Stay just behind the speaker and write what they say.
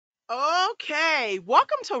Okay,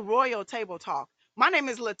 welcome to Royal Table Talk. My name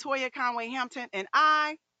is 𝗬𝗂𝘀𝘆 and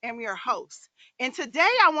I am your host. And today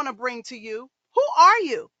I want to bring to you, who are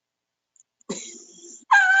you?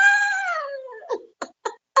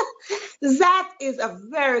 That is a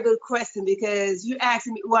very good question because you asked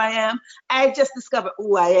me who I am. I just discovered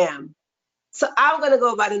who I am. So I'm going to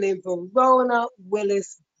go by the name Verona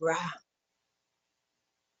Willis-Brown.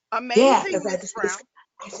 Yeah, Amazing, because I Miss just Brown.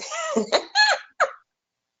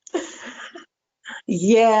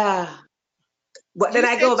 yeah. But then You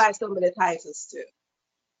I said, go by so many titles too.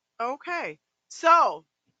 okay. So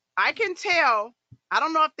I can tell, I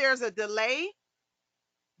don't know if there's a delay,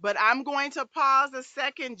 but I'm going to pause a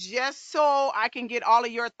second just so I can get all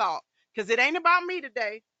of your thoughts. Because it ain't about me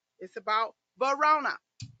today, it's about Verona.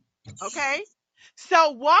 Okay?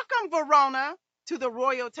 So welcome, Verona, to the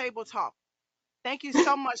Royal Table Talk. Thank you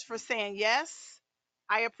so much for saying yes.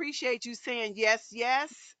 I appreciate you saying yes,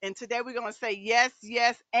 yes. And today we're going to say yes,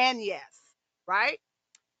 yes, and yes, right?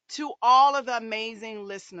 To all of the amazing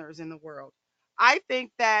listeners in the world. I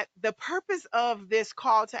think that the purpose of this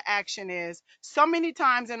call to action is so many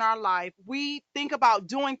times in our life, we think about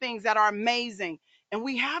doing things that are amazing. And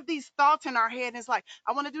we have these thoughts in our head. And it's like,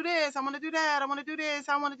 I want to do this. I want to do that. I want to do this.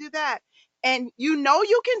 I want to do that. And you know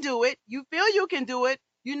you can do it. You feel you can do it.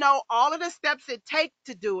 You know all of the steps it takes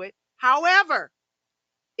to do it. However,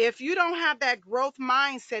 if you don't have that growth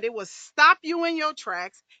mindset, it will stop you in your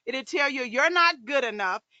tracks. It'll tell you you're not good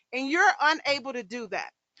enough and you're unable to do that.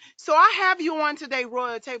 So I have you on today,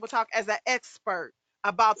 Royal Table Talk, as an expert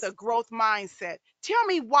about the growth mindset. Tell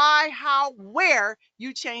me why, how, where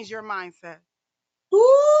you change your mindset.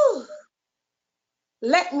 Ooh,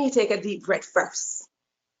 let me take a deep breath first.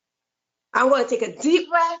 I want to take a deep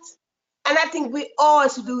breath. And I think we all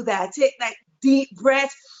should do that. Take that deep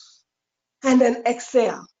breath and then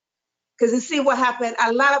exhale. Because you see what happened?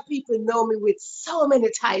 A lot of people know me with so many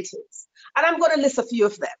titles. And I'm going to list a few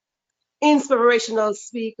of them. Inspirational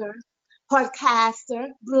speaker, podcaster,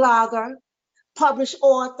 blogger, published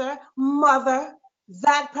author, mother,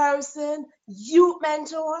 that person, youth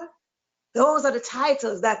mentor. Those are the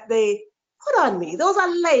titles that they put on me. Those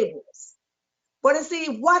are labels. But you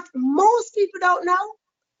see, what most people don't know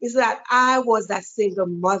is that I was that single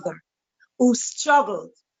mother who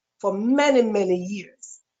struggled for many, many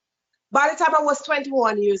years. By the time I was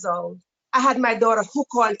 21 years old, I had my daughter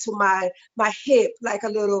hook onto my hip like a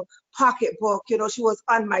little pocketbook. You know, she was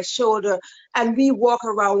on my shoulder and we walk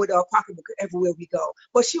around with our pocketbook everywhere we go.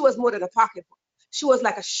 But she was more than a pocketbook. She was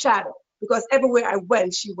like a shadow because everywhere I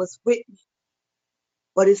went, she was with me.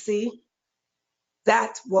 But you see,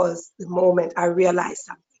 that was the moment I realized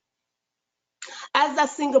something. As a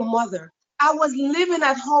single mother, I was living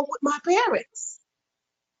at home with my parents.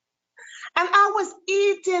 And I was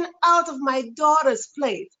eating out of my daughter's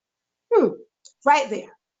plate. Right there.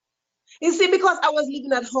 You see, because I was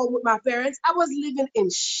living at home with my parents, I was living in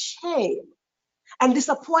shame and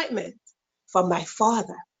disappointment from my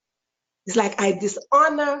father. It's like I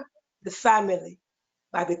dishonor the family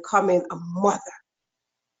by becoming a mother.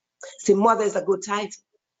 See, mother is a good title,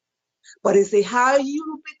 but you see, how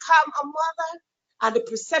you become a mother and the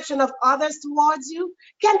perception of others towards you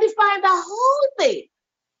can define the whole thing.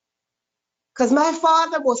 Because my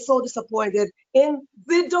father was so disappointed in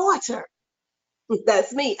the daughter.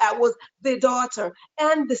 That's me. I was the daughter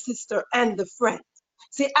and the sister and the friend.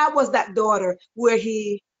 See, I was that daughter where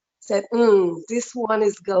he said, this one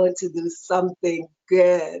is going to do something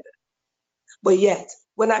good. But yet,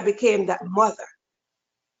 when I became that mother,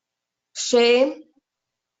 shame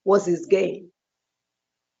was his game.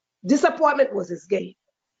 Disappointment was his game.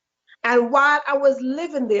 And while I was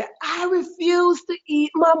living there, I refused to eat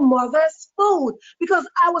my mother's food because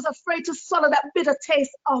I was afraid to swallow that bitter taste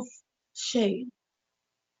of shame.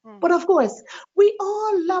 Hmm. But of course, we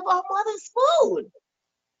all love our mother's food,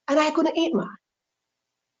 and I couldn't eat mine.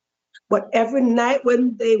 But every night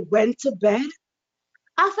when they went to bed,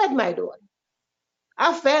 I fed my daughter.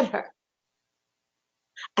 I fed her.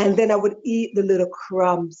 And then I would eat the little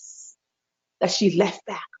crumbs that she left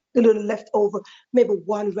back, the little leftover, maybe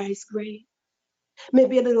one rice grain,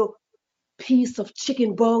 maybe a little piece of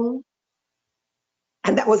chicken bone.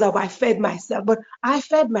 And that was how I fed myself. But I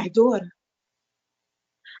fed my daughter.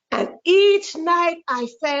 And each night I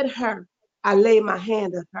fed her, I lay my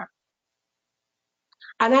hand on her.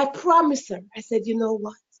 And I promised her, I said, you know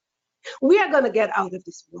what? We are going to get out of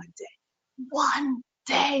this one day. One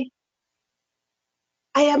day.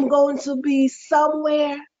 I am going to be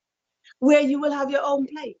somewhere where you will have your own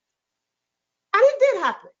place. And it did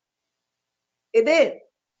happen. It did.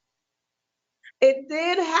 It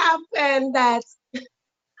did happen that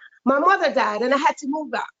my mother died and I had to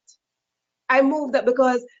move out. I moved that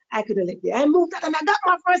because I couldn't live there. I moved that and I got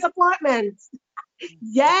my first apartment.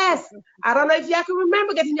 Yes. I don't know if y'all can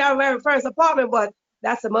remember getting your very first apartment, but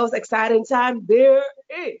that's the most exciting time there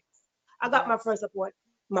is. I got my Yes. first apartment.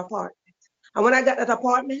 And when I got that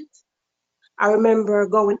apartment, I remember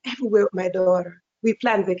going everywhere with my daughter. We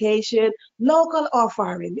planned vacation, local or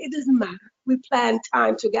foreign, it doesn't matter. We planned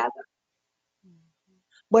time together.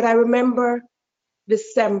 But I remember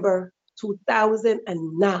December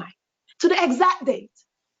 2009, to the exact date,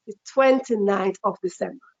 the 29th of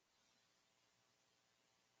December.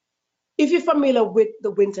 If you're familiar with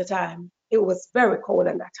the winter time, it was very cold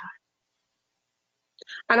at that time.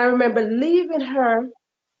 And I remember leaving her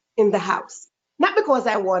in the house, not because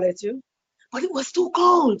I wanted to, but it was too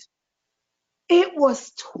cold. It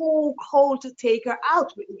was too cold to take her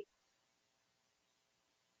out with me.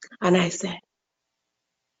 And I said,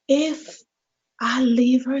 if I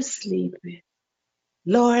leave her sleeping,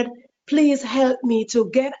 Lord, please help me to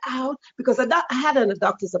get out, because I had a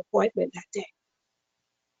doctor's appointment that day.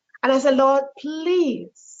 And I said, Lord,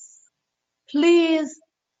 please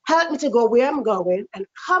help me to go where I'm going and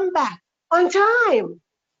come back on time,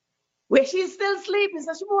 where she's still sleeping,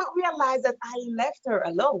 so she won't realize that I left her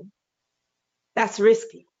alone. That's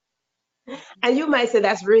risky. And you might say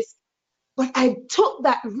that's risky, but I took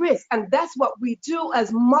that risk, and that's what we do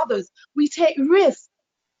as mothers. We take risks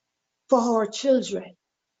for our children.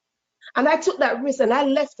 And I took that risk and I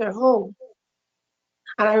left her home.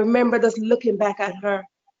 And I remember just looking back at her,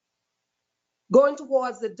 going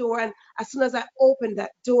towards the door, and as soon as I opened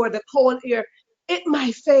that door, the cold air hit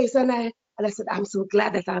my face, and I said, I'm so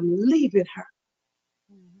glad that I'm leaving her.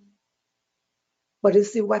 But you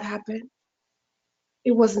see what happened?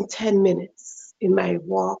 It wasn't 10 minutes in my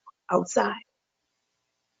walk outside.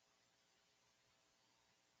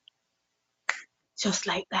 Just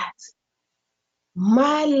like that.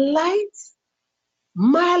 My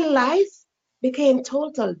life became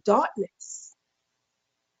total darkness.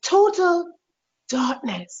 Total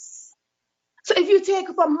darkness. So if you take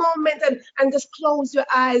a moment and just close your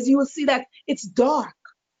eyes, you will see that it's dark.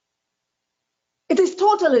 It is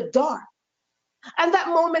totally dark. And that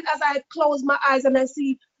moment, as I close my eyes and I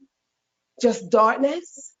see just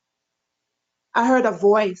darkness, I heard a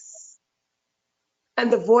voice.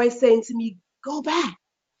 And the voice saying to me, go back,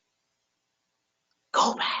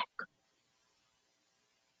 go back,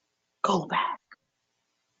 go back.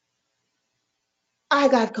 I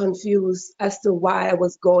got confused as to why I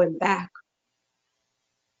was going back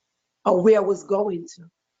or where I was going to.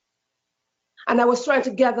 And I was trying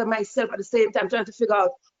to gather myself at the same time, trying to figure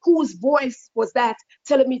out whose voice was that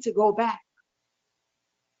telling me to go back.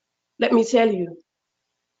 Let me tell you,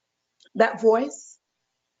 that voice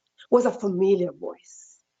was a familiar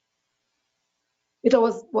voice. It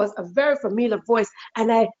was a very familiar voice,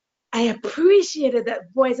 and I appreciated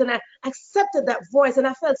that voice, and I accepted that voice, and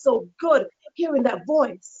I felt so good hearing that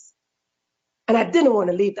voice. And I didn't want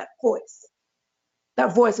to leave that voice.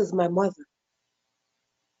 That voice was my mother.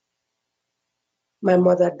 My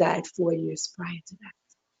mother died 4 years prior to that.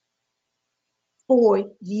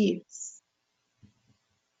 4 years.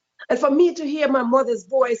 And for me to hear my mother's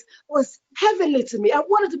voice was heavenly to me. I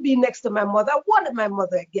wanted to be next to my mother. I wanted my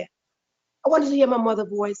mother again. I wanted to hear my mother's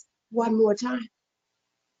voice one more time.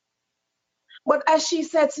 But as she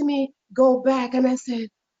said to me, go back, and I said,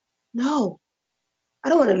 no, I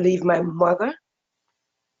don't want to leave my mother.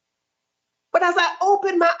 But as I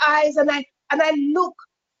opened my eyes and I look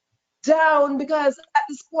down, because at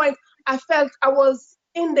this point I felt I was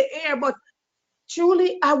in the air, but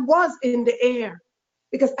truly I was in the air,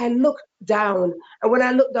 because I looked down. And when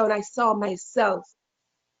I looked down, I saw myself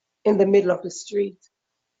in the middle of the street.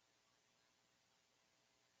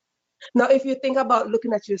 Now, if you think about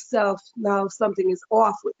looking at yourself, now something is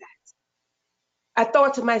off with that. I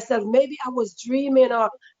thought to myself, maybe I was dreaming, or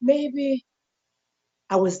maybe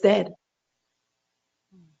I was dead.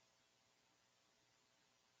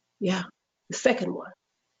 Yeah, the second one,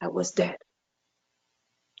 I was dead,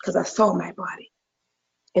 because I saw my body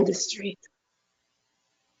in the street.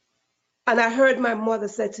 And I heard my mother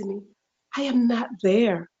say to me, I am not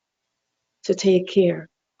there to take care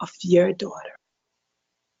of your daughter.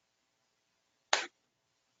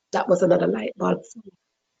 That was another light bulb for me.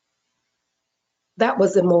 That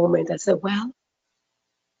was the moment I said, well,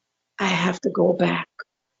 I have to go back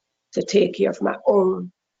to take care of my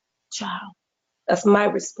own child. That's my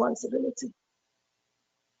responsibility.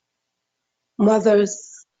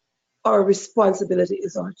 Mothers, our responsibility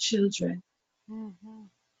is our children. Mm-hmm.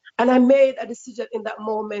 And I made a decision in that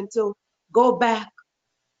moment to go back.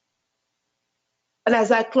 And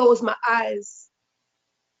as I closed my eyes,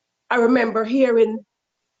 I remember hearing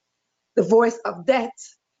the voice of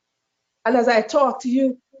death. And as I talk to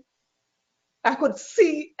you, I could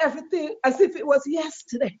see everything as if it was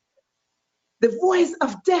yesterday. The voice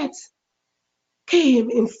of death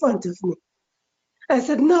came in front of me. I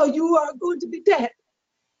said, no, you are going to be dead.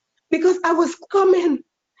 Because I was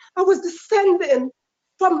descending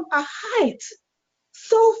from a height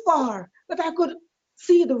so far that I could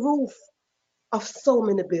see the roof of so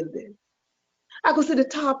many buildings. I could see the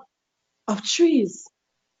top of trees.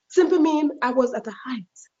 Simply mean I was at a height.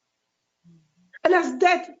 And as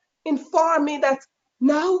death informed me that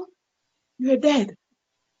now you're dead.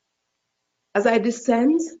 As I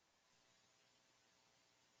descend,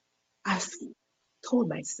 I told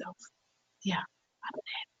myself, yeah, I'm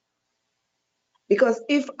dead. Because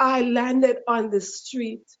if I landed on the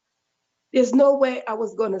street, there's no way I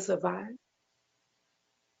was going to survive.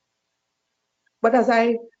 But as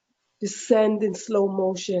I descend in slow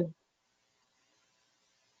motion,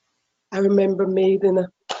 I remember making a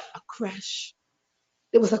crash.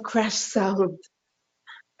 There was a crash sound.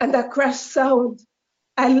 And that crash sound,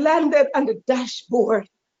 I landed on the dashboard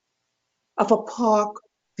of a parked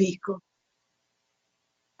vehicle.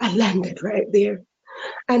 I landed right there.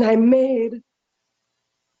 And I made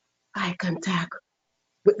eye contact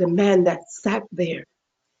with the man that sat there.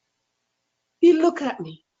 He looked at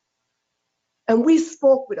me and we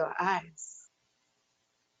spoke with our eyes.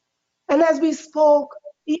 And as we spoke,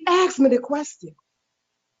 he asked me the question,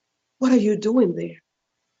 what are you doing there?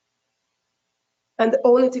 And the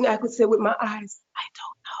only thing I could say with my eyes, I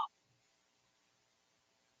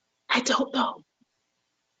don't know.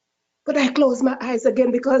 But I closed my eyes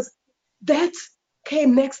again because death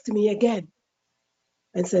came next to me again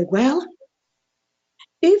and said, well,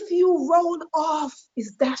 if you roll off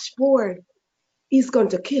his dashboard, he's going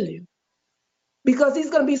to kill you because he's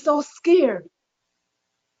going to be so scared.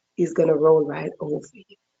 He's going to roll right over you.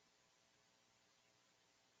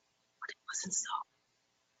 But it wasn't so.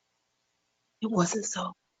 It wasn't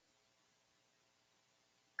so.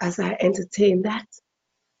 As I entertained that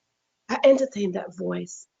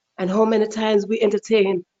voice. And how many times we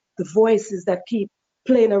entertain the voices that keep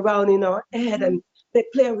playing around in our head, and they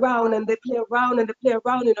play around and they play around and they play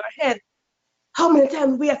around in our head. How many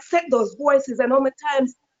times we accept those voices and how many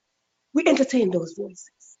times we entertain those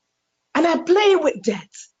voices. And I play with death.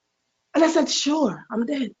 And I said, sure, I'm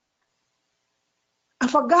dead. I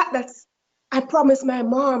forgot that I promised my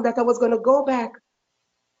mom that I was going to go back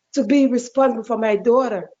to be responsible for my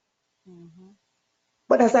daughter. Mm-hmm.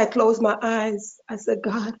 But as I closed my eyes, I said,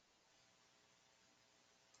 God,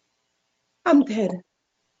 I'm dead.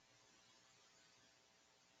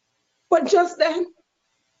 But just then,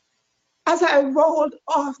 as I rolled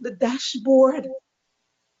off the dashboard,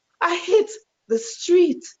 I hit the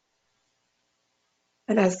street.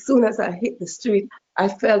 And as soon as I hit the street, I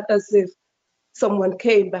felt as if someone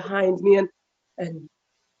came behind me and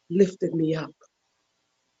lifted me up.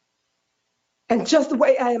 And just the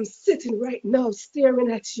way I am sitting right now,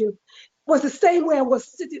 staring at you, was the same way I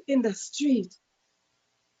was sitting in the street,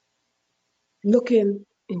 looking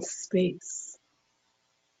in space,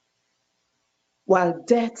 while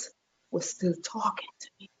death was still talking to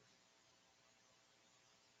me.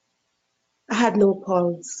 I had no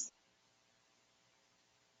pulse.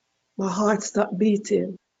 My heart stopped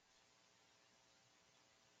beating.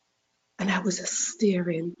 And I was just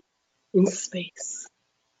staring in space,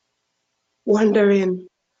 wondering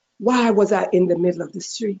why was I in the middle of the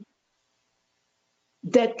street.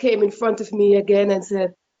 Death came in front of me again and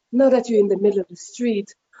said, now that you're in the middle of the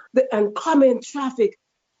street, the oncoming traffic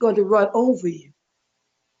going to run over you.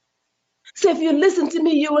 So if you listen to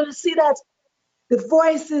me, you will see that the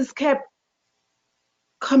voices kept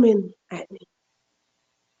coming at me.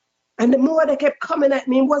 And the more they kept coming at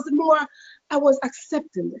me, was the more I was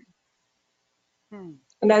accepting them. Hmm.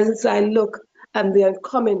 And as I look at the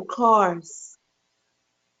oncoming cars,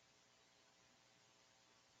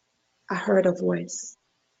 I heard a voice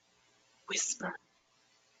whisper,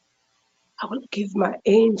 I will give my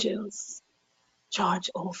angels charge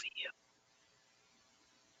over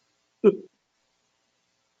you.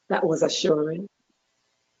 That was assuring.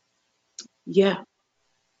 Yeah,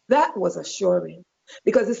 that was assuring.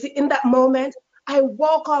 Because you see, in that moment, I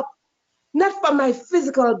woke up not from my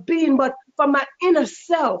physical being, but from my inner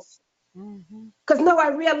self. Because now I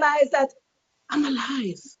realize that I'm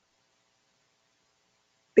alive.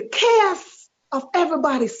 The chaos of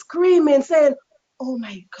everybody screaming, saying, oh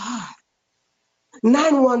my God,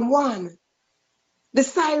 911, the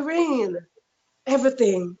siren,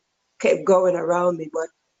 everything kept going around me, but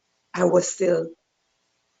I was still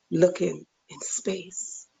looking in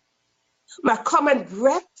space. My common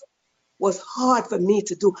breath was hard for me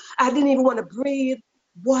to do. I didn't even want to breathe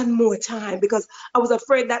one more time because I was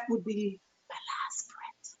afraid that would be my last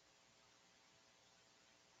breath.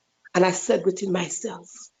 And I said within myself,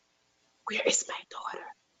 where is my daughter?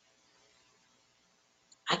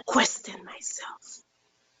 I questioned myself,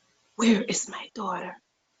 where is my daughter?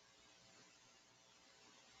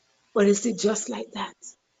 But you see, just like that,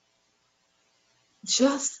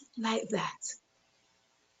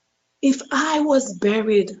 if I was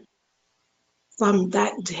buried from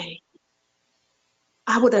that day,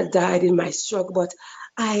 I would have died in my struggle. But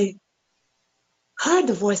I heard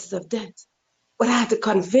the voices of death. But I had to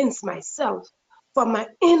convince myself from my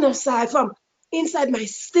inner side, from inside my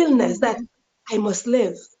stillness, that Mm-hmm. I must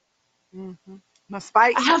live. Mm-hmm. Must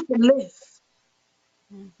fight. I have to live.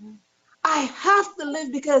 Mm-hmm. I have to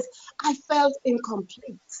live because I felt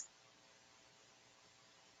incomplete.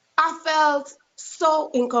 I felt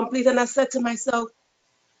so incomplete. And I said to myself,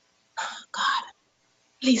 God,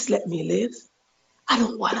 please let me live. I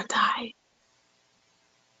don't want to die.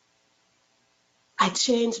 I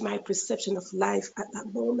changed my perception of life at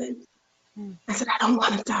that moment. I said, I don't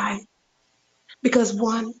want to die. Because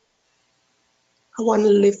one, I want to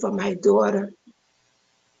live for my daughter.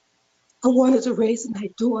 I wanted to raise my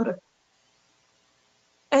daughter.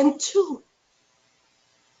 And two,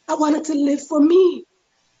 I wanted to live for me.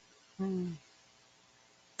 Mm-hmm.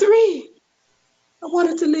 Three, I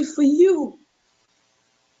wanted to live for you.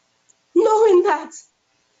 Knowing that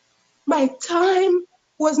my time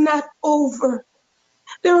was not over.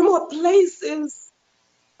 There were more places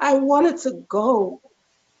I wanted to go.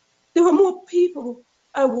 There were more people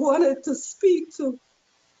I wanted to speak to.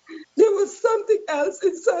 There was something else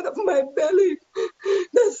inside of my belly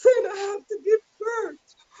that said I have to give birth.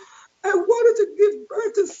 I wanted to give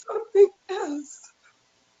birth to something else.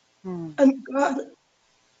 Mm-hmm. And God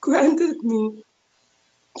granted me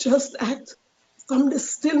just that from the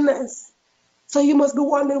stillness. So you must be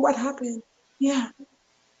wondering what happened. Yeah,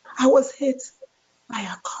 I was hit by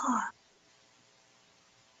a car.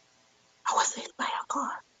 I was hit by a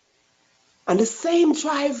car. And the same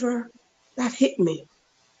driver that hit me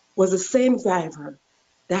was the same driver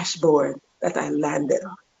dashboard that I landed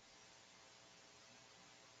on,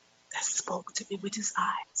 that spoke to me with his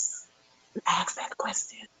eyes and asked that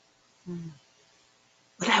question. Mm-hmm.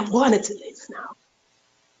 But I wanted to live now.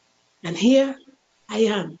 And here I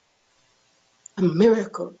am, a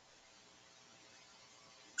miracle.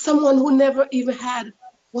 Someone who never even had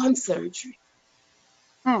one surgery.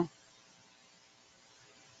 Mm-hmm.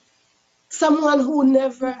 Someone who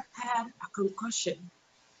never had a concussion.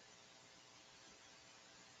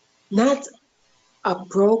 Not a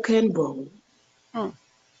broken bone.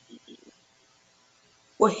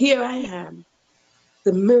 Well, here I am,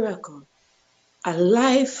 the miracle, a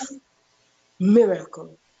life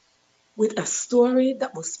miracle with a story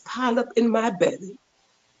that was piled up in my belly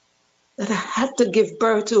that I had to give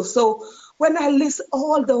birth to. So when I list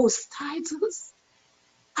all those titles,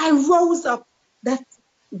 I rose up that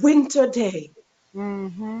winter day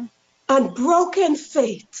Mm-hmm. and broken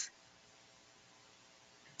faith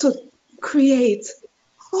to create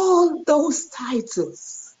all those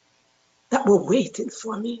titles that were waiting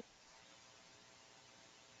for me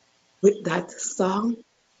with that song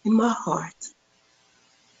in my heart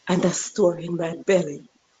and that story in my belly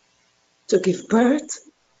to give birth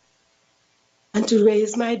and to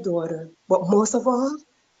raise my daughter, but most of all,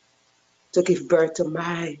 to give birth to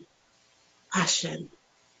my passion,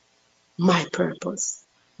 my purpose,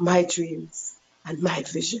 my dreams, and my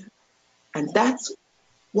vision. And that's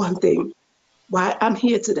one thing why I'm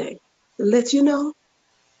here today, to let you know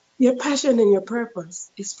your passion and your purpose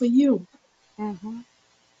is for you. Mm-hmm.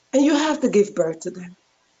 And you have to give birth to them.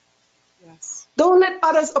 Yes. Don't let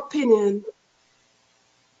others' opinion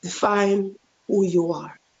define who you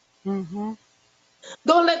are. Mm-hmm.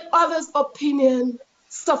 Don't let others' opinion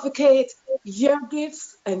suffocate your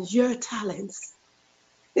gifts and your talents.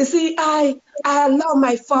 You see, I allow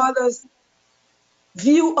my father's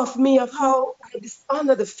view of me, of how I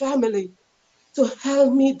dishonor the family, to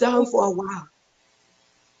held me down for a while.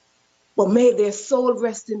 But may their soul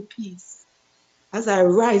rest in peace as I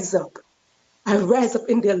rise up. I rise up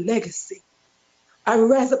in their legacy. I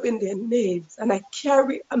rise up in their names, and I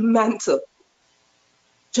carry a mantle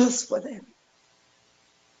just for them,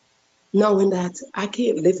 knowing that I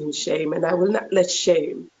can't live in shame, and I will not let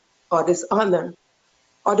shame or dishonor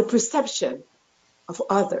or the perception of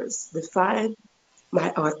others define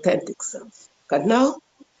my authentic self. Because now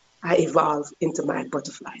I evolve into my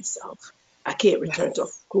butterfly self. I can't return to a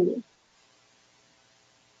Yes. cocoon.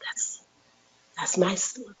 That's my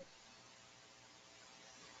story.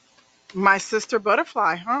 My sister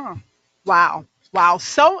butterfly, huh? Wow. Wow.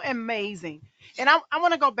 So amazing. And I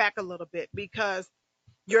want to go back a little bit because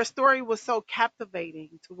your story was so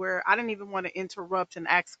captivating to where I didn't even want to interrupt and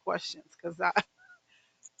ask questions because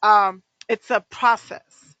it's a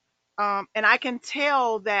process. And I can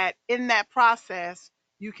tell that in that process,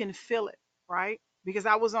 you can feel it, right? Because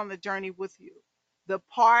I was on the journey with you. The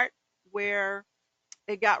part where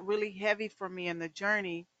it got really heavy for me in the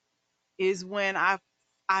journey is when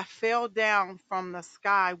I fell down from the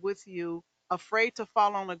sky with you, afraid to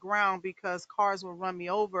fall on the ground because cars will run me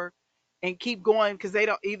over and keep going because they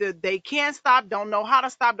don't either they can't stop, don't know how to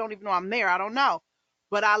stop, don't even know I'm there. I don't know.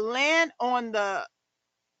 But I land on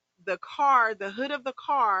the car, the hood of the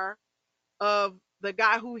car of the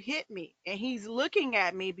guy who hit me. And he's looking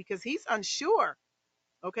at me because he's unsure.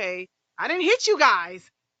 Okay. I didn't hit you guys.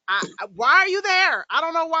 Why are you there? I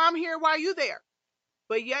don't know why I'm here. Why are you there?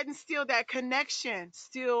 But yet and still that connection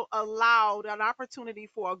still allowed an opportunity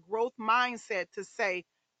for a growth mindset to say,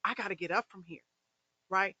 I got to get up from here,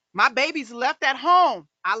 right? My baby's left at home.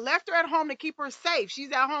 I left her at home to keep her safe.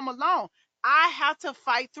 She's at home alone. I have to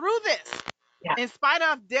fight through this. Yeah, In spite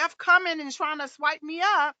of death coming and trying to swipe me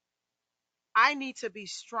up, I need to be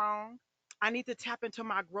strong. I need to tap into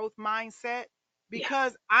my growth mindset yeah,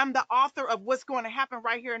 because I'm the author of what's going to happen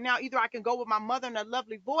right here and now. Either I can go with my mother and a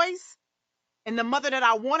lovely voice and the mother that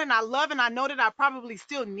I want and I love and I know that I probably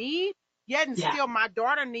still need, yet and yeah, still my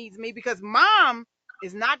daughter needs me because mom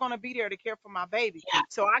is not going to be there to care for my baby. yeah,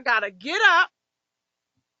 So I got to get up,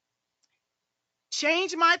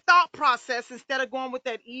 change my thought process instead of going with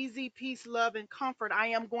that easy peace, love, and comfort. I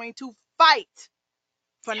am going to fight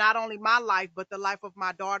for not only my life, but the life of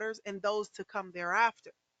my daughters and those to come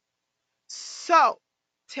thereafter. So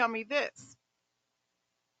tell me this.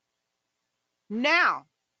 Now,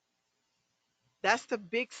 that's the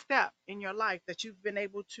big step in your life that you've been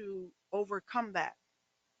able to overcome that.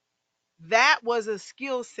 That was a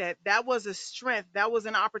skill set. That was a strength. That was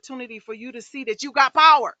an opportunity for you to see that you got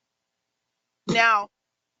power. Now,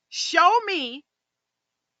 show me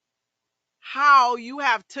how you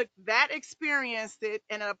have took that, experienced it,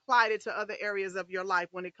 and applied it to other areas of your life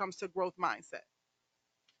when it comes to growth mindset.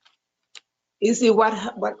 You see, what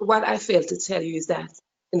I failed to tell you is that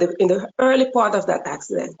in the early part of that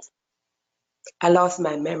accident, I lost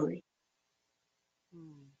my memory.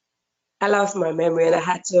 Mm, I lost my memory, and I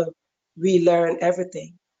had to relearn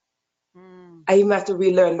everything. mm, I even had to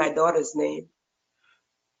relearn my daughter's name.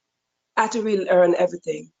 I had to relearn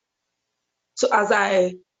everything. So as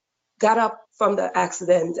I got up from the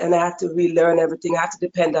accident and I had to relearn everything, I had to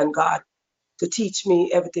depend on God to teach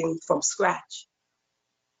me everything from scratch.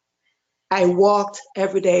 I walked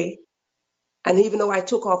every day. And even though I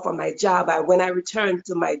took off from my job, when I returned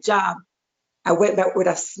to my job, I went back with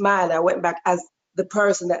a smile. I went back as the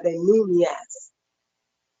person that they knew me as.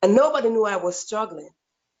 And nobody knew I was struggling.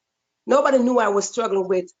 Nobody knew I was struggling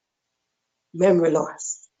with memory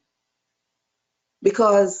loss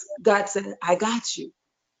because God said, I got you.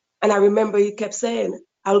 And I remember he kept saying,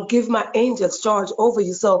 I'll give my angels charge over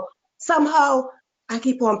you. So somehow I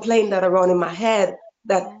keep on playing that around in my head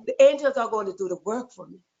that mm. the angels are going to do the work for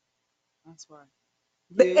me. That's right.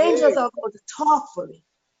 The Yeah. angels are going to talk for me.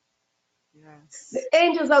 The Yes.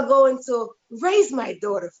 angels are going to raise my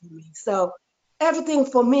daughter for me. So everything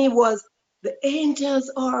for me was the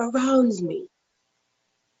angels are around me.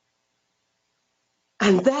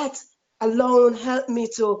 And that alone helped me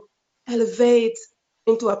to elevate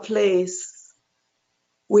into a place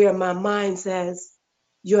where my mind says,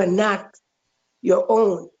 you're not your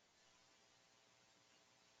own.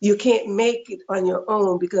 You can't make it on your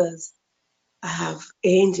own because I have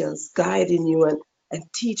angels guiding you and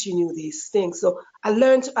teaching you these things. So I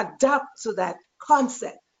learned to adapt to that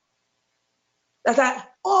concept that I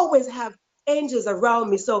always have angels around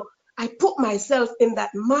me. So I put myself in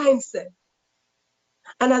that mindset.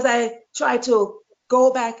 And as I try to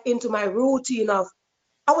go back into my routine of,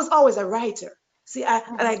 I was always a writer. See, and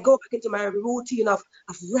I Mhm. go back into my routine of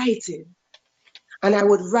writing. And I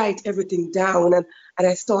would write everything down and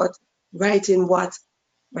I start writing what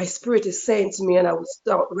my spirit is saying to me. And I would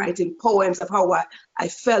start writing poems of how I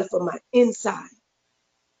felt from my inside.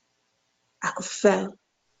 I could feel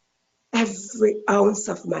every ounce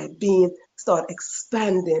of my being start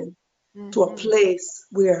expanding to a Mhm. place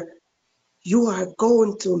where you are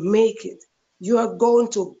going to make it. You are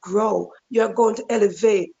going to grow. You are going to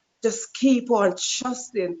elevate. Just keep on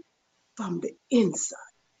trusting from the inside.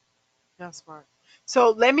 That's right.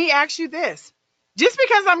 So let me ask you this, just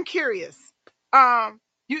because I'm curious. Um,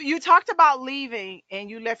 you talked about leaving and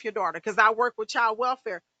you left your daughter because I work with child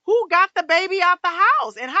welfare. Who got the baby out the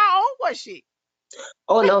house and how old was she?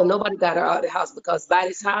 Oh no, nobody got her out of the house because by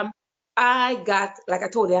the time I got, like I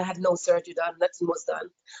told you, I had no surgery done, nothing was done.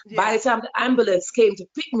 By Yeah. the time the ambulance came to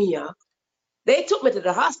pick me up, they took me to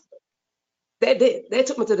the hospital. They did. They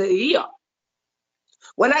took me to the ER.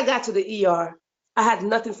 When I got to the ER, I had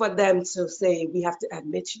nothing for them to say, we have to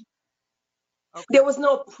admit you. There Okay. was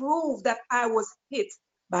no proof that I was hit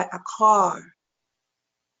by a car.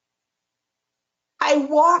 I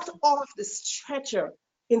walked off the stretcher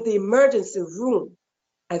in the emergency room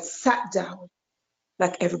and sat down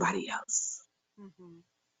like everybody else. Mm-hmm.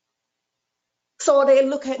 So they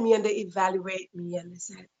look at me and they evaluate me and they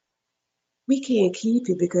said, we can't keep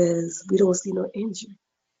you because we don't see no injury.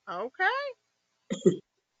 Okay.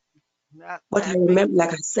 But I That makes remember,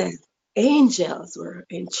 like I said, angels were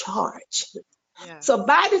in charge. yes. So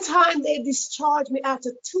by the time they discharged me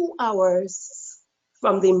after 2 hours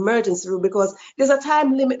from the emergency room, because there's a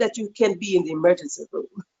time limit that you can be in the emergency room.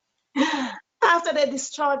 After they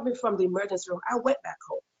discharged me from the emergency room, I went back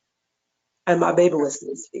home and my baby Okay. was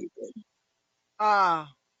still sleeping.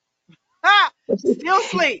 Ah. Ha! Still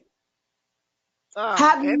sleep.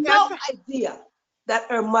 Had And no idea that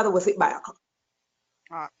her mother was hit by a car.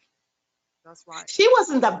 uh, that's right. She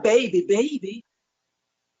wasn't a baby.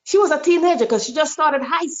 She was a teenager because she just started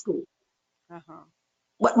high school. Uh-huh.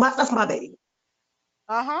 But that's my baby.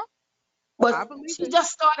 Uh-huh. But I believe she it.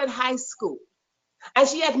 just started high school. And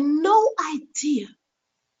she had no idea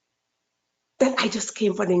that I just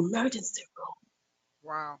came from the emergency room,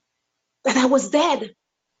 Wow. that I was dead.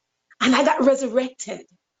 And I got resurrected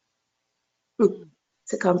Mm.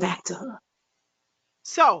 to come back to her.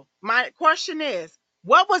 So my question is,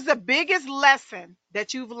 what was the biggest lesson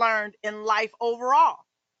that you've learned in life overall?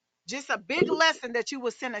 Just a big lesson that you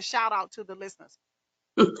would send a shout out to the listeners.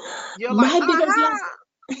 You're like, My biggest aha.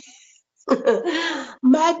 lesson,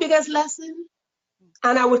 my biggest lesson,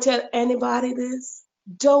 and I will tell anybody this,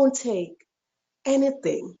 don't take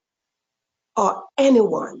anything or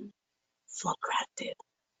anyone for granted.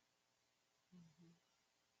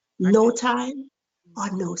 I No can. time or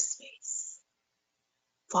Mhm. no space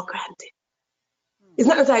for granted. Mm. It's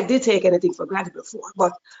not that I did take anything for granted before,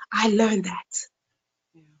 but I learned that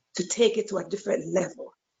Yeah. to take it to a different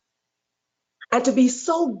level and to be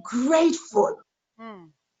so grateful,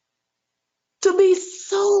 Mm. to be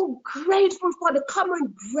so grateful for the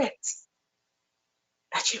common breath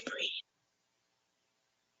that you breathe,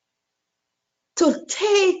 to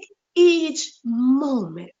take each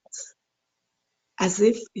moment as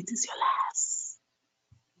if it is your last,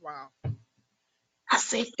 Wow.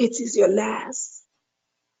 as if it is your last.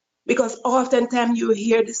 Because oftentimes you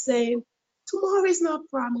hear the saying, tomorrow is not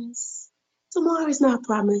promised. Tomorrow is not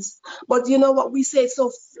promised. But you know what? We say it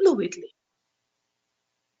so fluidly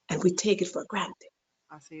and we take it for granted.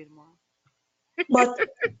 I'll see you tomorrow. But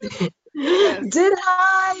Yes. did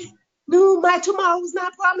I know my tomorrow was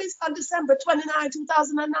not promised on December 29,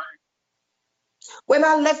 2009? When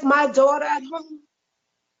I left my daughter at home?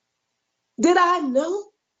 Did I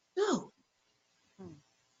know? No, Mm.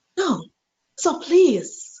 no. So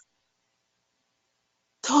please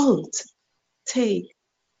don't take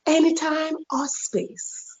any time or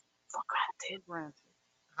space for For granted. granted.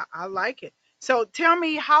 I like it. So tell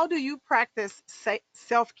me, how do you practice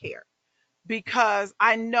self care? Because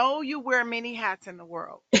I know you wear many hats in the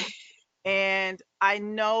world. And I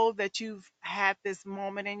know that you've had this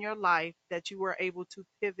moment in your life that you were able to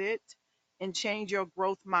pivot and change your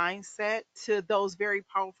growth mindset to those very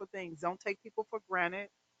powerful things. Don't take people for granted.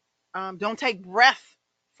 Don't take breath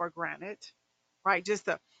for granted, right?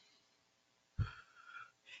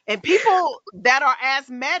 And people that are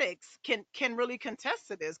asthmatics can really contest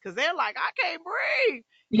to this because they're like, I can't breathe.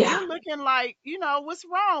 And Yeah, you're looking like, what's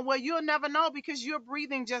wrong? Well, you'll never know because you're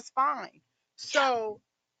breathing just fine. So,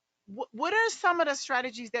 what are some of the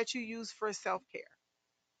strategies that you use for self care?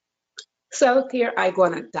 self-care, I go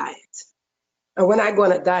on a diet. And when I go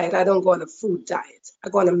on a diet, I don't go on a food diet. I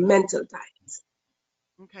go on a mental diet.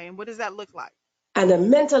 Okay, and what does that look like? And a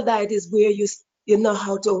mental diet is where you know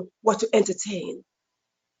what to entertain,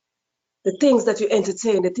 the things that you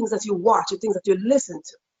entertain, the things that you watch, the things that you listen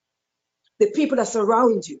to, the people that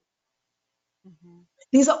surround you. Hmm.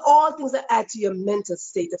 These are all things that add to your mental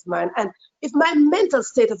state of mind. And if my mental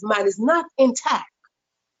state of mind is not intact,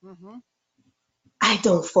 Hmm. I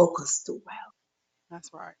don't focus too well.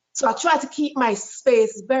 That's right. So I try to keep my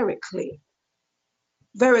space very clear,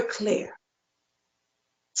 very clear.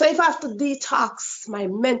 So if I have to detox my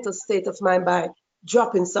mental state of mind by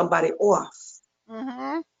dropping somebody off,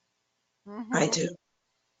 Hmm. I Hmm. do.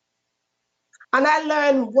 And I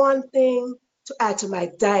learned one thing to add to my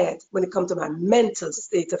diet when it comes to my mental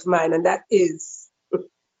state of mind, and that is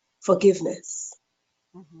forgiveness.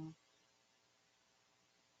 Hmm.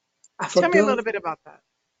 I Tell me a forgive. little bit about that.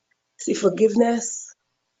 See, forgiveness.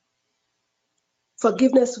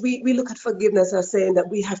 Forgiveness, we look at forgiveness as saying that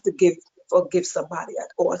we have to forgive somebody at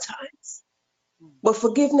all times. But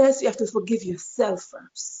forgiveness, you have to forgive yourself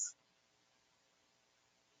first.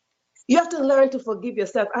 You have to learn to forgive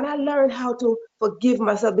yourself. And I learned how to forgive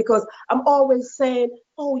myself because I'm always saying,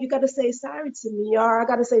 oh, you got to say sorry to me, or I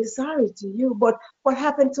got to say sorry to you. But what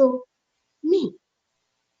happened to me?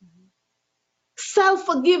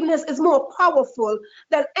 Self-forgiveness is more powerful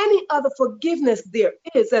than any other forgiveness there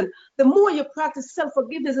is. And the more you practice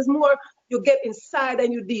self-forgiveness, the more you get inside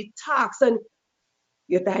and you detox and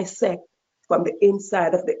you dissect from the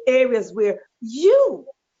inside of the areas where you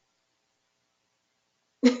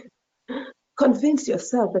convince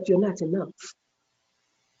yourself that you're not enough.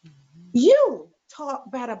 You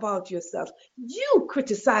talk bad about yourself. You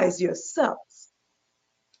criticize yourself.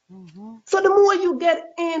 So the more you get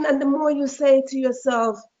in and the more you say to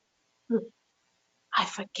yourself, I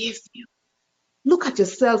forgive you. Look at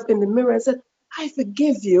yourself in the mirror and say, I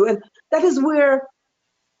forgive you. And that is where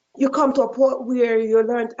you come to a point where you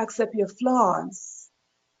learn to accept your flaws,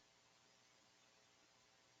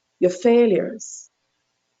 your failures,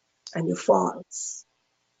 and your faults.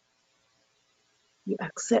 You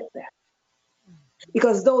accept that.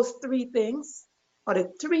 Because those three things are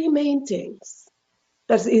the three main things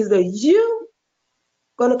that either you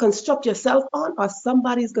going to construct yourself on or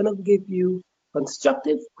somebody's going to give you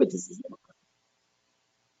constructive criticism.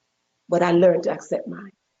 But I learned to accept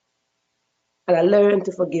mine. And I learned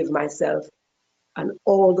to forgive myself and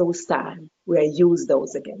all those times where I use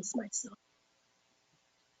those against myself.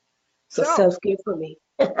 So So self-care for me.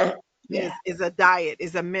 Yeah. is a diet,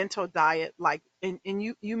 is a mental diet. Like, and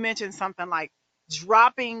you mentioned something like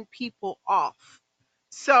dropping people off.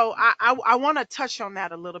 So I want to touch on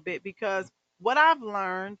that a little bit because what I've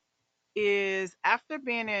learned is after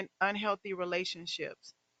being in unhealthy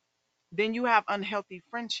relationships, then you have unhealthy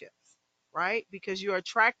friendships, right? Because you're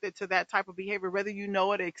attracted to that type of behavior, whether you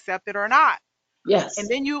know it, accept it or not. And Yes.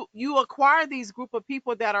 then you acquire these group of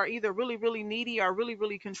people that are either really, really needy or really,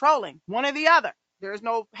 really controlling, one or the other. There's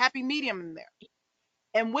no happy medium in there.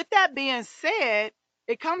 And with that being said,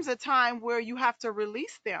 it comes a time where you have to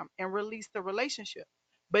release them and release the relationship.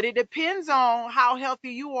 But it depends on how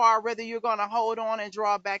healthy you are, whether you're going to hold on and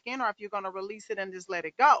draw back in or if you're going to release it and just let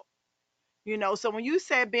it go. So when you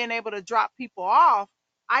said being able to drop people off,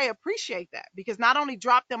 I appreciate that because not only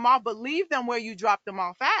drop them off, but leave them where you drop them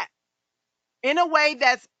off at in a way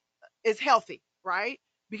that's is healthy, right?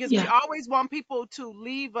 Because we Yeah. always want people to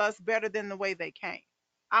leave us better than the way they came.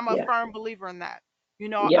 I'm a Yeah. firm believer in that.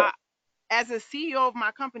 Yep. I as a CEO of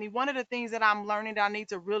my company, one of the things that I'm learning that I need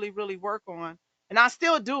to really, really work on, and I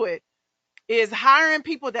still do it, is hiring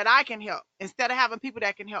people that I can help instead of having people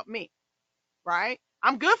that can help me. Right?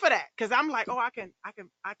 I'm good for that because I'm like, oh, I can.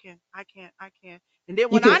 And then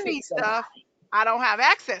You when can I need fix stuff, somebody. I don't have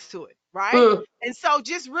access to it. Right? Mm. And so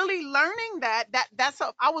just really learning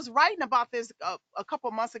I was writing about this a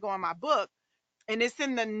couple months ago in my book, and it's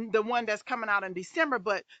in the one that's coming out in December.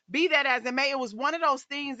 But be that as it may, it was one of those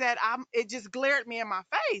things that it just glared me in my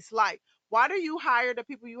face. Like, why do you hire the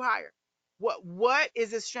people you hire? What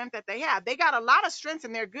is the strength that they have? They got a lot of strengths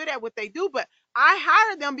and they're good at what they do, but I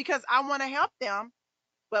hire them because I want to help them,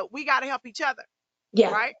 but we got to help each other, Yeah.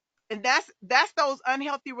 right? And that's those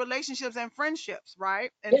unhealthy relationships and friendships, right?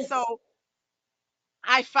 And Yes. so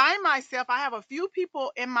I find myself, I have a few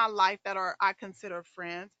people in my life that I consider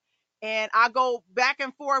friends, and I go back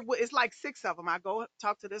and forth with, it's like six of them. I go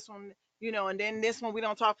talk to this one, and then this one we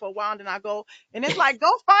don't talk for a while, and then I go, and it's like,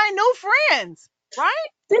 go find new friends, right?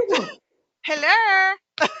 Simple. Hello.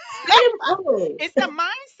 Simple. It's the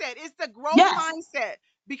mindset, it's the growth Yes. mindset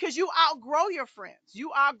because you outgrow your friends, you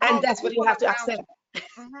And outgrow the that's what you people have to around accept. you.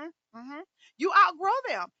 You outgrow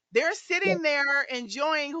them. They're Yes. sitting there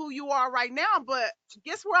enjoying who you are right now, but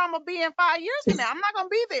guess where I'm gonna be in 5 years from now? I'm not gonna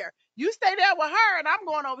be there. You stay there with her, and I'm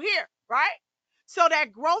going over here, right? So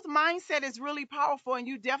that growth mindset is really powerful, and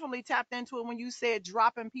you definitely tapped into it when you said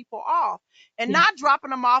dropping people off, and Yeah. not dropping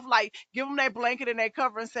them off like give them their blanket and their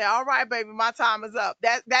cover and say, "All right, baby, my time is up."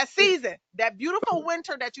 That season, that beautiful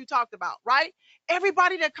winter that you talked about, right?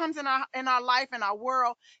 Everybody that comes in our life in our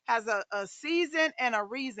world has a season and a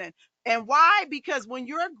reason. And why? Because when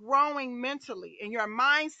you're growing mentally and your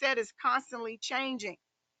mindset is constantly changing,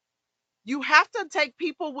 you have to take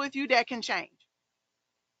people with you that can change.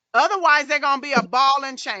 Otherwise, they're going to be a ball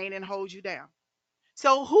and chain and hold you down.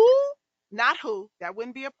 So not who, that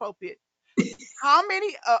wouldn't be appropriate. How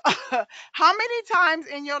many how many times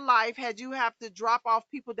in your life had you have to drop off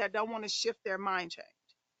people that don't want to shift their mind change?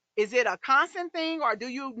 Is it a constant thing or do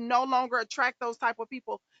you no longer attract those type of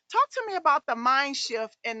people Talk to me about the mind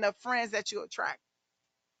shift and the friends that you attract.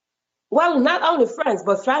 Well, not only friends,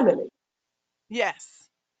 but family. Yes.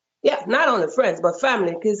 Yeah, not only friends, but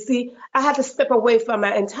family. Because, see, I had to step away from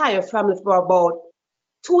my entire family for about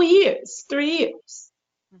 2 years, 3 years,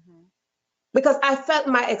 Mm-hmm. because I felt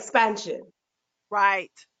my expansion.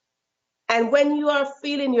 Right. And when you are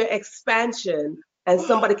feeling your expansion and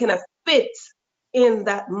somebody cannot fit in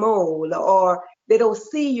that mold or they don't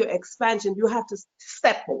see your expansion, you have to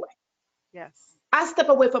step away. Yes. I stepped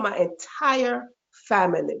away from my entire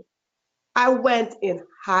family. I went in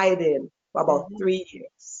hiding for about Mm-hmm. 3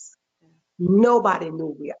 years. Nobody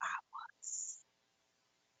knew where I was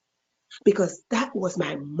because that was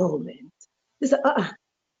my moment. They said,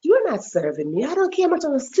 you're not serving me. I don't care how much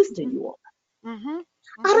of a sister Mm-hmm. you are. Mm-hmm. I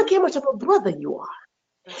Mm-hmm. don't care how much of a brother you are.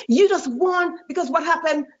 That's You just want, because what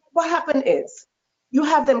happened is you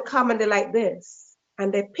have them come and they're like this,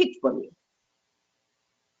 and they pick for me.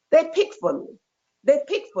 They pick for me. They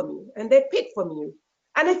pick for me, and they pick from you.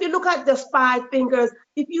 And if you look at just 5 fingers,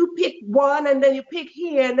 if you pick one and then you pick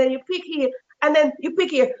here and then you pick here and then you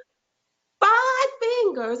pick here, 5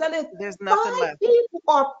 fingers, and if there's nothing five left. people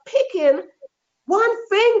are picking one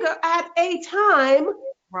finger at a time,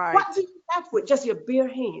 Right. what do you left with? Just your bare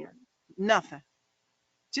hand. Nothing.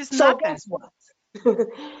 Just So nothing. guess what?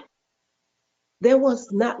 They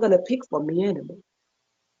was not going to pick for me anymore.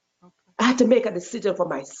 Okay. I had to make a decision for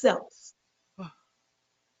myself.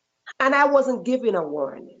 And I wasn't giving a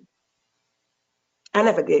warning. I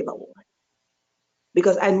never gave a warning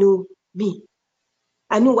because I knew me.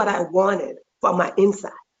 I knew what I wanted from my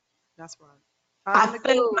inside. That's right. I Time to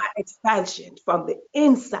felt go. my expansion from the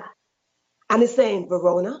inside. And it's saying,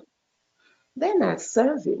 Verona, they're not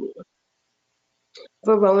serving you.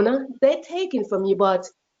 Verona, they're taking from you, but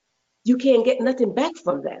you can't get nothing back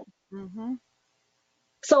from them. Mm-hmm.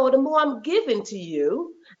 So the more I'm giving to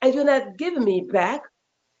you and you're not giving me back,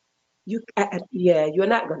 you're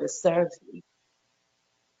not going to serve me.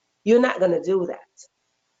 You're not going to do that.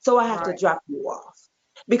 So I have to Right. drop you off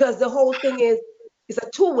because the whole thing is it's a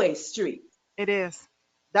two-way street. It is.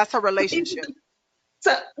 That's a relationship. It's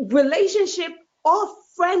a relationship or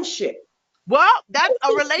friendship. Well, that's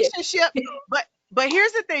a Relationship. relationship, but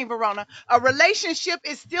here's the thing, Verona. A relationship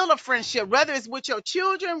is still a friendship, whether it's with your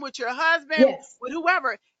children, with your husband, Yes. with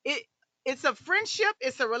whoever. It's a friendship,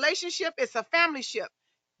 it's a relationship, it's a family ship.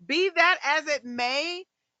 Be that as it may,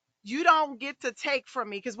 you don't get to take from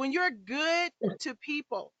me because when you're good to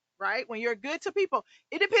people, right, when you're good to people,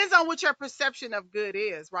 it depends on what your perception of good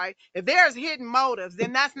is, right? If there's hidden motives,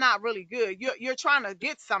 then that's not really good. You're trying to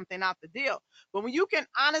get something out the deal. But when you can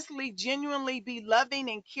honestly genuinely be loving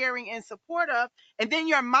and caring and supportive, and then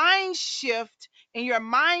your mind shift and your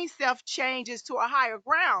mindset changes to a higher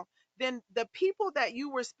ground, then the people that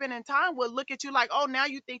you were spending time with look at you like, oh, now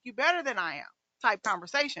you think you better than I am, type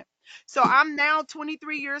conversation. So I'm now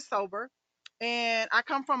 23 years sober, and I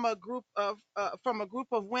come from a group of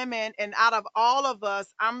women, and out of all of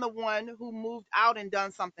us, I'm the one who moved out and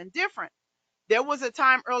done something different. There was a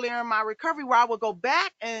time earlier in my recovery where I would go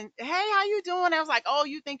back and, hey, how you doing? I was like, oh,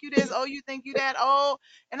 you think you this? Oh, you think you that? Oh,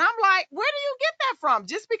 and I'm like, where do you get that from?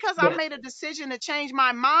 Just because I Yeah. made a decision to change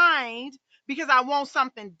my mind because I want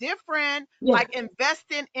something different, Yeah. like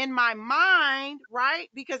investing in my mind, right?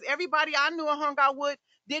 Because everybody I knew and hung out with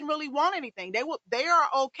didn't really want anything. They are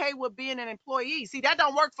okay with being an employee. See, that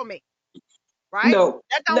don't work for me, right? No.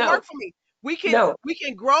 That don't No. work for me. We can No. we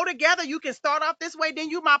can grow together. You can start off this way, then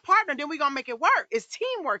you my partner, then we're gonna make it work. It's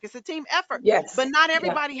teamwork, it's a team effort. But Yes. not Yeah.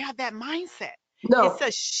 everybody have that mindset. It's No. a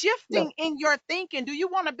No. shifting in your thinking. Do you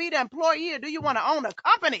want to be the employee or do you want to own a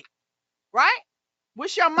company? Right?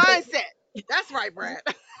 What's your mindset? That's right, Brad.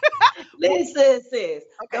 Listen, sis.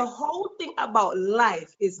 The Okay. whole thing about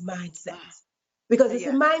life is mindset. Because it's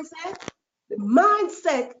a Yes. mindset. The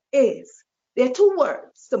mindset is, there are two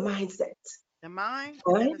words, the mindset. The mind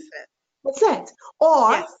and Mind the set. and set.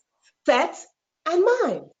 Or Yes. set and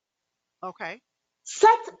mind. Okay.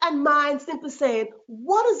 Set and mind simply saying,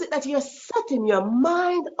 what is it that you're setting your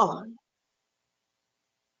mind on?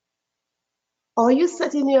 Are you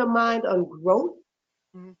setting your mind on growth?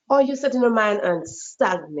 Mhm. Or are you setting your mind on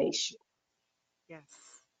stagnation?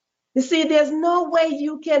 Yes. You see, there's no way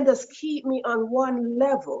you can just keep me on one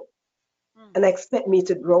level Mm. and expect me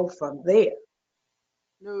to grow from there.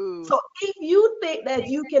 No. So if you think that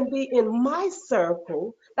you can be in my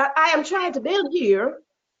circle that I am trying to build here,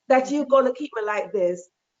 that you're Mhm. going to keep me like this,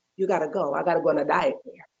 you got to go. I got to go on a diet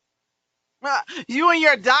there. You and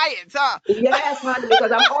your diets, huh? Yes, honey,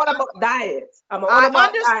 because I'm all about diet. I'm all I about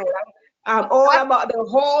understand. diet. I'm all about the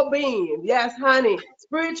whole being. Yes, honey.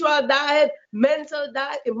 Spiritual diet, mental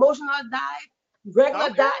diet, emotional diet. regular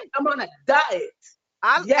Okay. diet. I'm on a diet.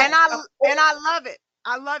 I Yes. and I and I love it.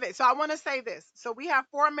 I love it. So I want to say this. So we have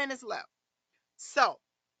 4 minutes left. So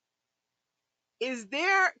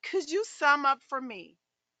could you sum up for me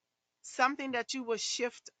something that you would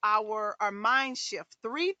shift our mind shift?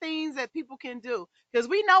 3 things that people can do, because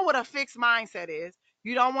we know what a fixed mindset is.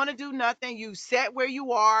 You don't want to do nothing. You set where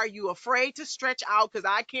you are. You afraid to stretch out because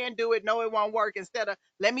I can't do it. No, it won't work. Instead of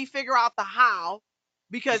let me figure out the how,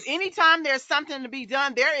 because anytime there's something to be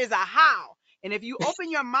done, there is a how. And if you open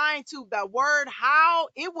your mind to the word how,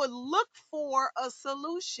 it would look for a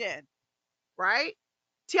solution, right?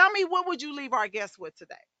 Tell me, what would you leave our guests with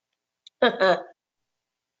today?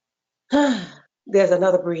 There's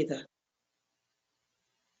another breather.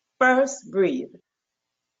 First, breathe.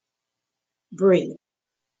 Breathe.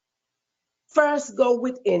 First, go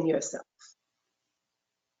within yourself.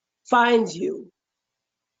 Find you.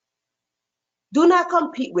 Do not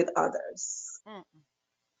compete with others. Mm-mm.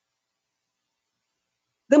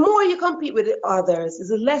 The more you compete with others,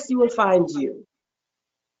 the less you will find you.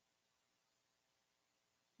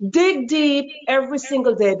 Dig deep every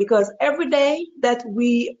single day, because every day that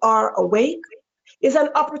we are awake is an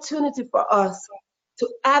opportunity for us to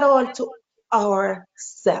add on to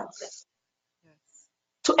ourselves, Yes.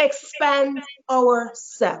 to expand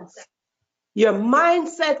ourselves. Your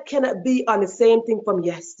mindset cannot be on the same thing from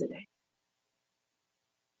yesterday.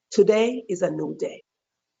 Today is a new day,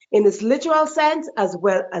 in its literal sense as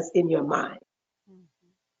well as in your mind. Mhm.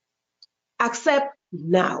 Accept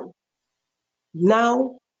now.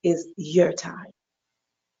 Now is your time.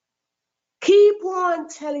 Keep on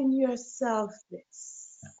telling yourself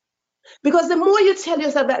this. Because the more you tell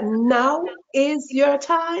yourself that now is your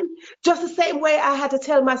time, just the same way I had to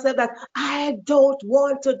tell myself that I don't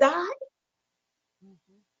want to die,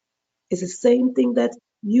 Mhm. it's the same thing that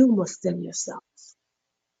you must tell yourself.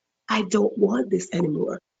 I don't want this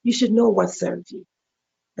anymore. You should know what serves you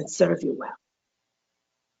and serve you well.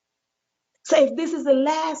 So if this is the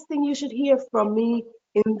last thing you should hear from me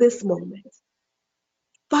in this moment,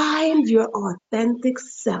 find your authentic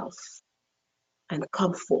self and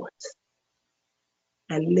come forth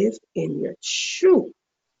and live in your truth,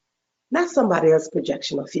 not somebody else's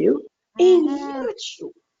projection of you, in Mhm. your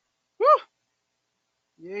truth. Woo.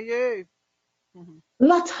 Yeah, yeah. Mhm.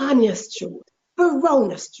 Latania's truth,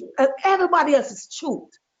 Verona's truth, and everybody else's truth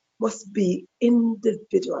must be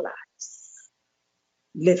individualized.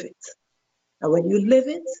 Live it. And when you live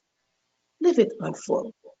it on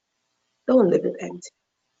full. Don't live it empty.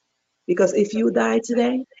 Because if you die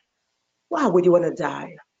today, why would you want to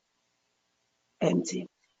die empty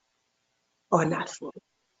or not full?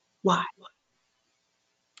 Why?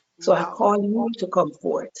 So I Wow. call you to come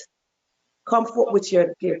forth. Come forth with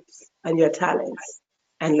your gifts and your talents,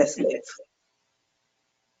 and let's live.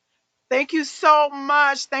 Thank you so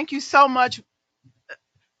much. Thank you so much.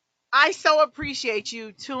 I so appreciate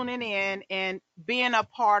you tuning in and being a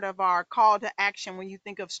part of our call to action when you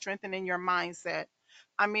think of strengthening your mindset.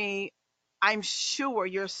 I mean, I'm sure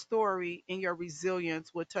your story and your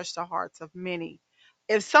resilience would touch the hearts of many.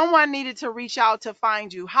 If someone needed to reach out to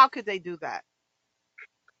find you, how could they do that?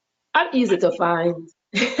 I'm easy to find.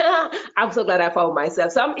 I'm so glad I found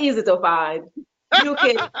myself. So I'm easy to find. You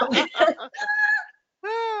can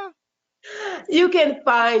you can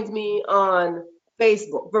find me on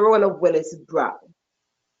Facebook, Verona Willis-Brown.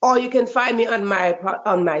 Or you can find me on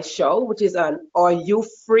my show, which is on Are You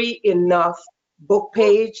Free Enough book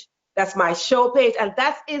page. That's my show page, and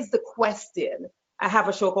that is the question. I have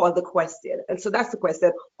a show called The Question, and so that's the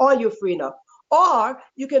question. Are you free enough? Or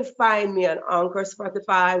you can find me on Anchor,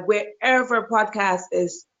 Spotify, wherever podcast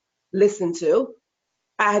is listened to.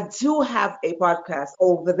 I do have a podcast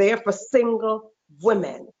over there for single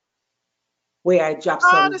women where I drop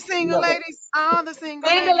All some the single ladies, nuggets. all the single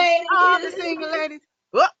Single ladies, all ladies. the single ladies.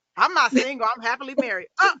 Oh, I'm not single. I'm happily married.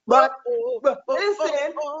 But listen,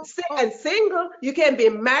 Oh. and single, you can be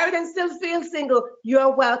married and still feel single.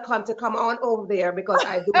 You're welcome to come on over there because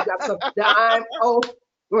I do got some dime over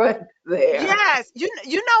there. Yes, you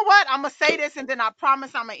know what? I'm gonna say this and then I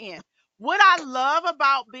promise I'm gonna end. What I love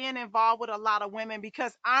about being involved with a lot of women,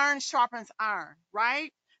 because iron sharpens iron,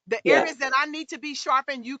 right? The Yes. areas that I need to be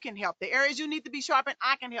sharpened, you can help. The areas you need to be sharpened,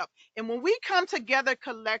 I can help. And when we come together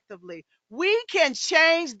collectively, we can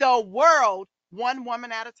change the world one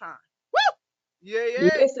woman at a time. Woo! Yeah, yeah.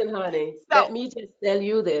 Listen, honey, let So, me just tell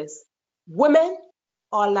you this. Women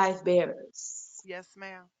are life bearers. yes,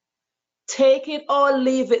 ma'am. Take it or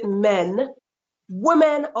leave it, men.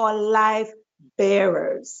 Women are life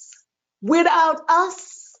bearers. Without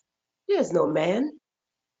us, there's no man.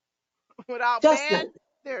 Without Just man, like,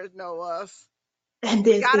 there's no us. and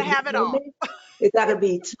We there's gotta have it no all. man. It's got to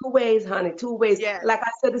be two ways, honey, two ways. Yes. Like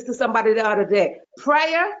I said this to somebody the other day.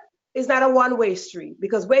 Prayer is not a one-way street,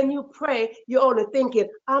 because when you pray, you're only thinking,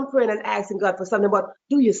 I'm praying and asking God for something, but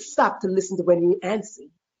do you stop to listen to when you answer?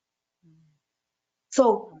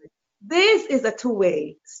 So this is a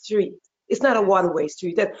two-way street. It's not a one-way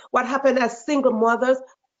street. And what happened as single mothers,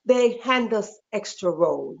 they hand us extra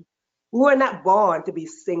role. We were not born to be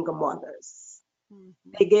single mothers.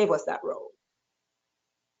 They gave us that role.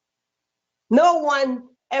 No one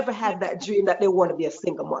ever had that dream that they want to be a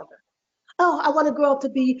single mother. Oh, I want to grow up to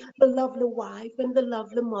be the lovely wife and the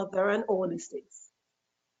lovely mother and all these things.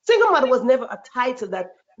 Single mother was never a title that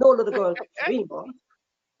no little girl could dream of.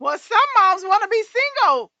 Well, some moms want to be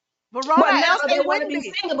single, Verona, But now else they they want to wouldn't be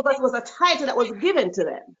be. single because it was a title that was given to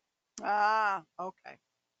them. Ah, okay.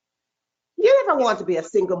 You never want to be a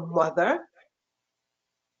single mother.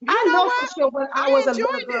 You I know know for what? sure when I I was a little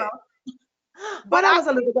enjoyed girl, it, when but I was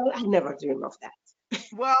a little girl, I never dreamed of that.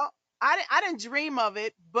 well, I didn't dream of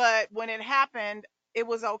it, but when it happened, it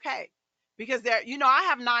was okay because I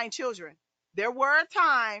have 9 children. There were a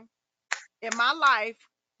time in my life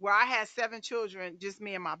where I had 7 children, just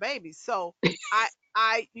me and my babies. So I,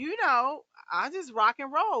 I just rock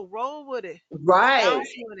and roll with it, Right. bounce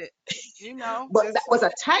with it, But that just was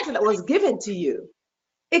a title that was given to you.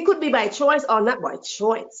 It could be by choice or not by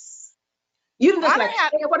choice. You didn't I just like, didn't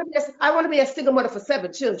have. hey, I want to be a single mother for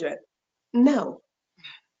 7 children. No.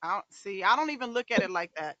 I don't even look at it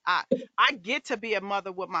like that. I get to be a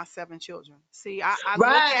mother with my 7 children. See, I look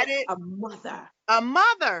Right. at it A mother. a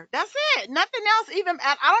mother. That's it. Nothing else. Even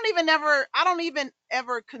I don't even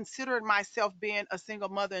ever consider myself being a single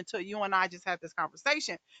mother until you and I just had this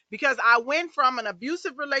conversation. Because I went from an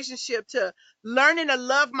abusive relationship to learning to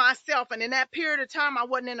love myself, and in that period of time, I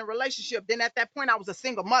wasn't in a relationship. Then at that point, I was a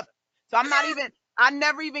single mother. So I'm not even. I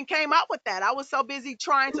never even came up with that. I was so busy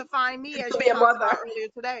trying to find me, as To you be a talked mother. about earlier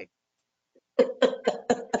today.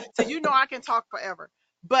 So I can talk forever.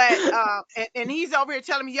 But and he's over here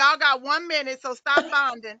telling me y'all got 1 minute, so stop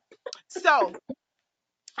bonding. So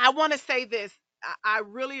I want to say this. I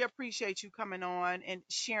really appreciate you coming on and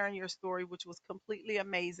sharing your story, which was completely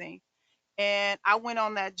amazing. And I went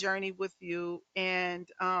on that journey with you, and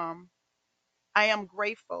I am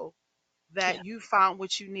grateful that Yeah. you found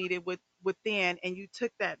what you needed within, and you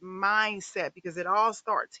took that mindset, because it all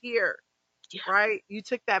starts here, Yeah. right? You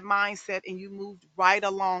took that mindset and you moved right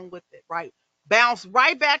along with it, right? Bounced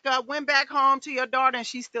right back up, went back home to your daughter, and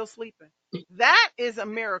she's still sleeping. That is a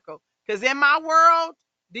miracle. Because in my world,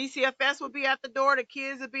 DCFS would be at the door, the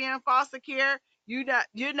kids would be in foster care.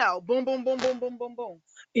 Boom, boom, boom, boom, boom, boom, boom.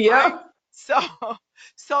 Right? Yeah. So,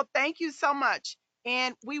 so thank you so much.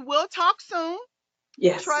 And we will talk soon.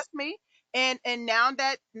 Yes. Trust me. And now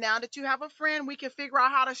that you have a friend, we can figure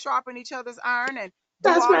out how to sharpen each other's iron and do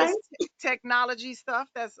That's all right. this technology stuff.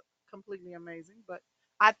 That's completely amazing. But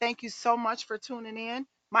I thank you so much for tuning in.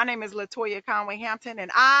 My name is 𝗪𝘆𝘀𝘆 Conway Hampton,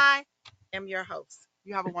 and I am your host.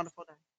 You have a wonderful day.